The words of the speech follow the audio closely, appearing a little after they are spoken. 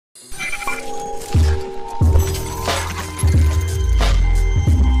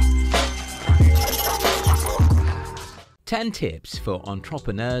10 tips for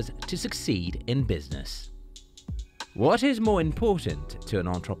entrepreneurs to succeed in business. What is more important to an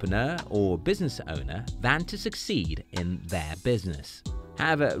entrepreneur or business owner than to succeed in their business?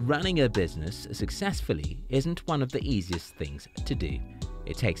 However, running a business successfully isn't one of the easiest things to do.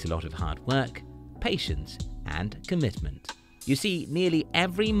 It takes a lot of hard work, patience, and commitment. You see, nearly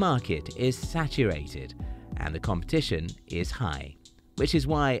every market is saturated and the competition is high, which is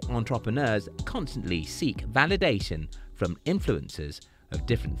why entrepreneurs constantly seek validation from influencers of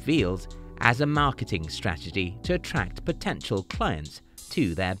different fields as a marketing strategy to attract potential clients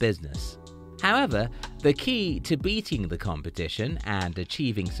to their business. However, the key to beating the competition and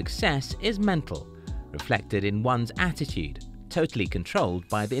achieving success is mental, reflected in one's attitude, totally controlled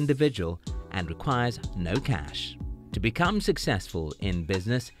by the individual and requires no cash. To become successful in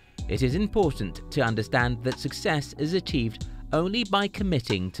business, it is important to understand that success is achieved only by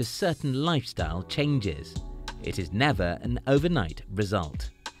committing to certain lifestyle changes. It is never an overnight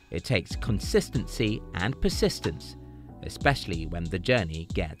result. It takes consistency and persistence, especially when the journey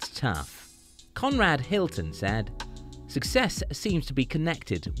gets tough. Conrad Hilton said, "Success seems to be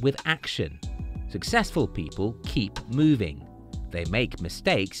connected with action. Successful people keep moving. They make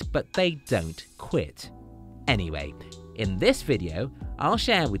mistakes, but they don't quit." Anyway, in this video, I'll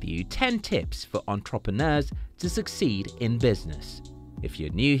share with you 10 tips for entrepreneurs to succeed in business. If you're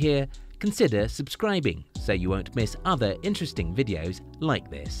new here, consider subscribing so you won't miss other interesting videos like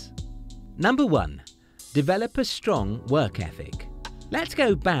this. Number 1. Develop a strong work ethic. Let's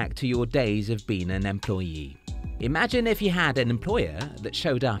go back to your days of being an employee. Imagine if you had an employer that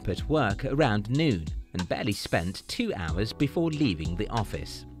showed up at work around noon and barely spent 2 hours before leaving the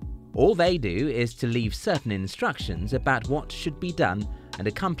office. All they do is to leave certain instructions about what should be done and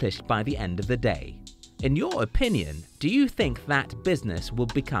accomplished by the end of the day. In your opinion, do you think that business will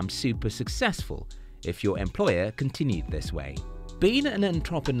become super successful if your employer continued this way? Being an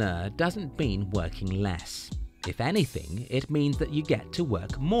entrepreneur doesn't mean working less. If anything, it means that you get to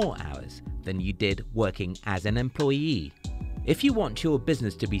work more hours than you did working as an employee. If you want your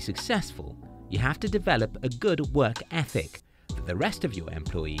business to be successful, you have to develop a good work ethic that the rest of your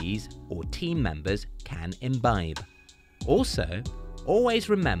employees or team members can imbibe. Also, always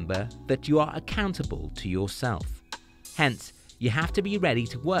remember that you are accountable to yourself. Hence, you have to be ready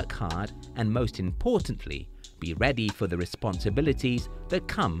to work hard and, most importantly, be ready for the responsibilities that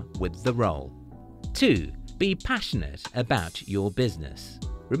come with the role. 2. Be passionate about your business.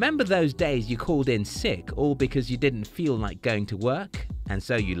 Remember those days you called in sick all because you didn't feel like going to work, and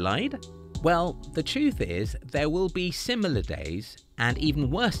so you lied? Well, the truth is there will be similar days and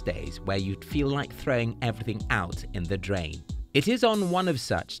even worse days where you'd feel like throwing everything out in the drain. It is on one of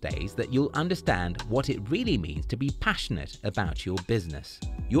such days that you'll understand what it really means to be passionate about your business.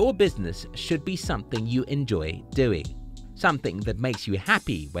 Your business should be something you enjoy doing, something that makes you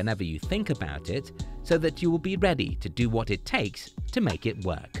happy whenever you think about it, so that you will be ready to do what it takes to make it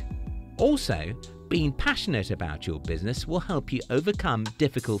work. Also, being passionate about your business will help you overcome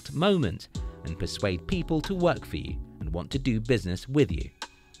difficult moments and persuade people to work for you and want to do business with you.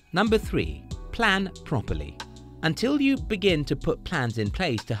 Number 3. Plan properly. Until you begin to put plans in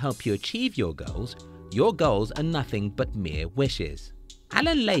place to help you achieve your goals are nothing but mere wishes.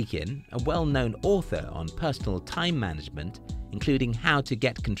 Alan Lakin, a well-known author on personal time management, including how to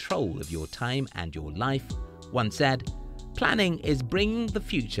get control of your time and your life, once said, "Planning is bringing the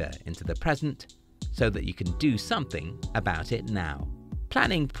future into the present so that you can do something about it now."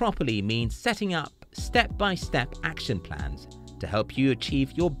 Planning properly means setting up step-by-step action plans to help you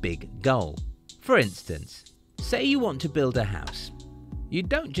achieve your big goal. For instance, say you want to build a house. You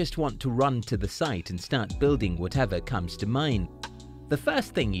don't just want to run to the site and start building whatever comes to mind. The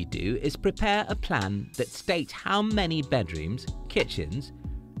first thing you do is prepare a plan that states how many bedrooms, kitchens,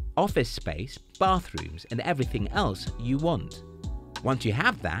 office space, bathrooms, and everything else you want. Once you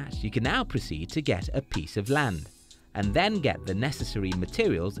have that, you can now proceed to get a piece of land, and then get the necessary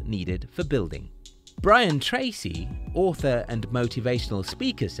materials needed for building. Brian Tracy, author and motivational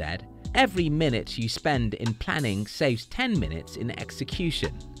speaker, said, "Every minute you spend in planning saves 10 minutes in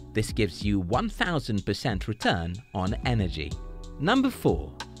execution. This gives you 1000% return on energy." Number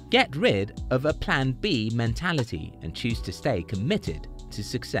 4. Get rid of a plan B mentality and choose to stay committed to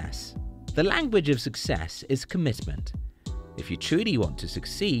success. The language of success is commitment. If you truly want to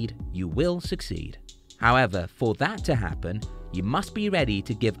succeed, you will succeed. However, for that to happen, you must be ready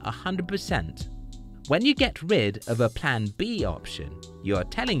to give 100%. When you get rid of a plan B option, you are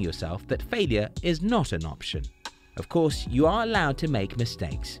telling yourself that failure is not an option. Of course, you are allowed to make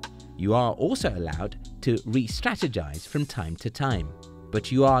mistakes. You are also allowed to re-strategize from time to time,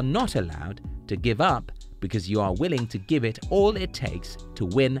 but you are not allowed to give up because you are willing to give it all it takes to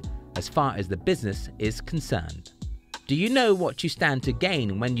win as far as the business is concerned. Do you know what you stand to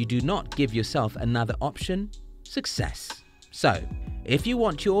gain when you do not give yourself another option? Success. So, if you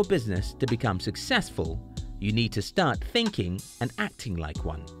want your business to become successful, you need to start thinking and acting like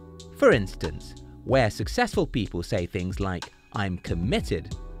one. For instance, where successful people say things like, "I'm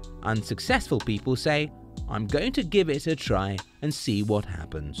committed," unsuccessful people say, "I'm going to give it a try and see what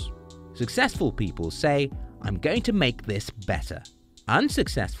happens." Successful people say, "I'm going to make this better."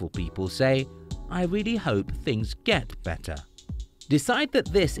 Unsuccessful people say, "I really hope things get better." Decide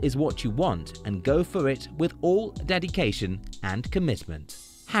that this is what you want and go for it with all dedication and commitment.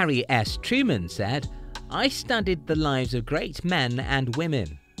 Harry S. Truman said, "I studied the lives of great men and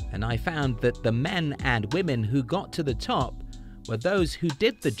women, and I found that the men and women who got to the top were those who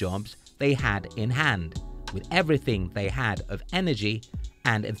did the jobs they had in hand, with everything they had of energy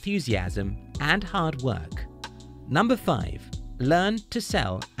and enthusiasm and hard work." Number 5. Learn to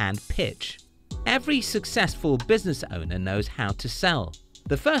sell and pitch. Every successful business owner knows how to sell.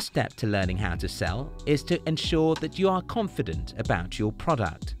 The first step to learning how to sell is to ensure that you are confident about your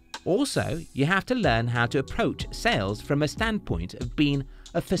product. Also, you have to learn how to approach sales from a standpoint of being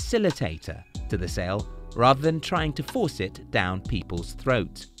a facilitator to the sale rather than trying to force it down people's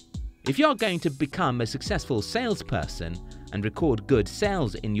throats. If you're going to become a successful salesperson and record good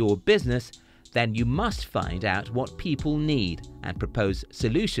sales in your business, then you must find out what people need and propose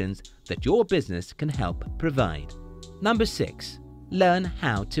solutions that your business can help provide. Number 6. Learn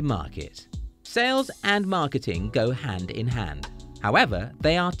how to market. Sales and marketing go hand in hand. However,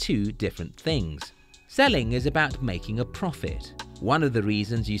 they are two different things. Selling is about making a profit. One of the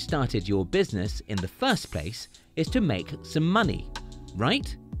reasons you started your business in the first place is to make some money,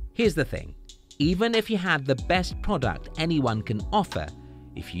 right? Here's the thing. Even if you had the best product anyone can offer,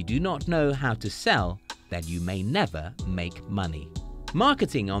 if you do not know how to sell, then you may never make money.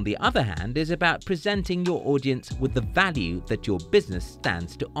 Marketing, on the other hand, is about presenting your audience with the value that your business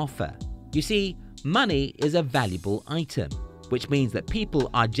stands to offer. You see, money is a valuable item, which means that people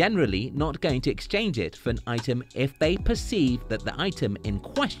are generally not going to exchange it for an item if they perceive that the item in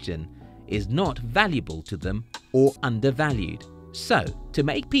question is not valuable to them or undervalued. So, to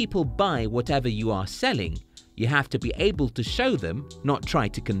make people buy whatever you are selling, you have to be able to show them, not try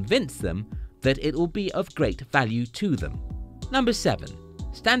to convince them, that it will be of great value to them. Number 7.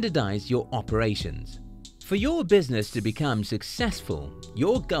 Standardize your operations. For your business to become successful,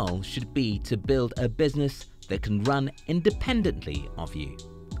 your goal should be to build a business that can run independently of you.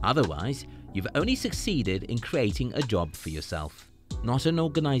 Otherwise, you've only succeeded in creating a job for yourself, not an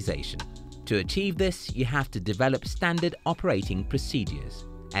organization. To achieve this, you have to develop standard operating procedures,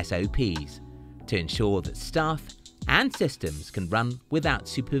 SOPs, to ensure that staff and systems can run without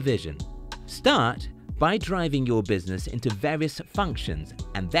supervision. Start by driving your business into various functions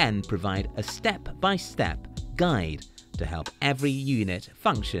and then provide a step-by-step guide to help every unit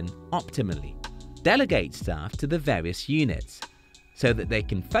function optimally. Delegate staff to the various units so that they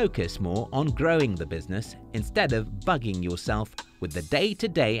can focus more on growing the business instead of bugging yourself with the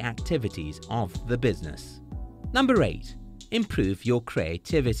day-to-day activities of the business. Number 8. Improve your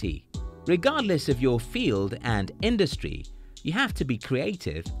creativity. Regardless of your field and industry, you have to be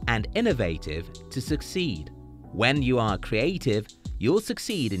creative and innovative to succeed. When you are creative, you'll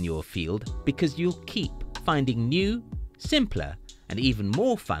succeed in your field because you'll keep finding new, simpler, and even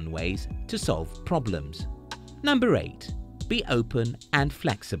more fun ways to solve problems. Number 8. Be open and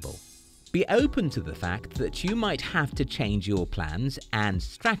flexible. Be open to the fact that you might have to change your plans and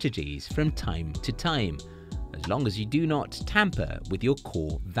strategies from time to time, as long as you do not tamper with your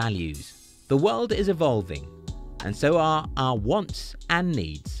core values. The world is evolving, and so are our wants and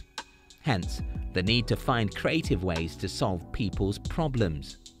needs. Hence, the need to find creative ways to solve people's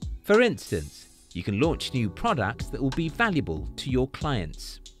problems. For instance, you can launch new products that will be valuable to your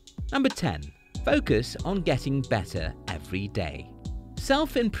clients. Number 10. Focus on getting better every day.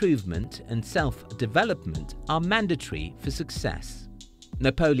 Self-improvement and self-development are mandatory for success.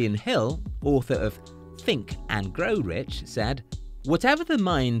 Napoleon Hill, author of Think and Grow Rich, said, "Whatever the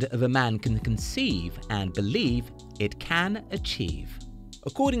mind of a man can conceive and believe, it can achieve."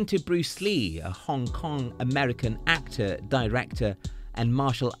 According to Bruce Lee, a Hong Kong American actor, director, and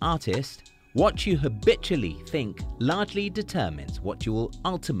martial artist, what you habitually think largely determines what you will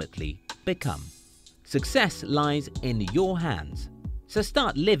ultimately become. Success lies in your hands, so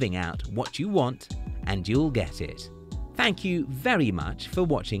start living out what you want and you'll get it. Thank you very much for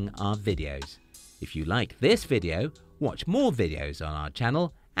watching our videos. If you like this video, watch more videos on our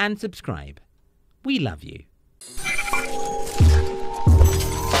channel and subscribe. We love you.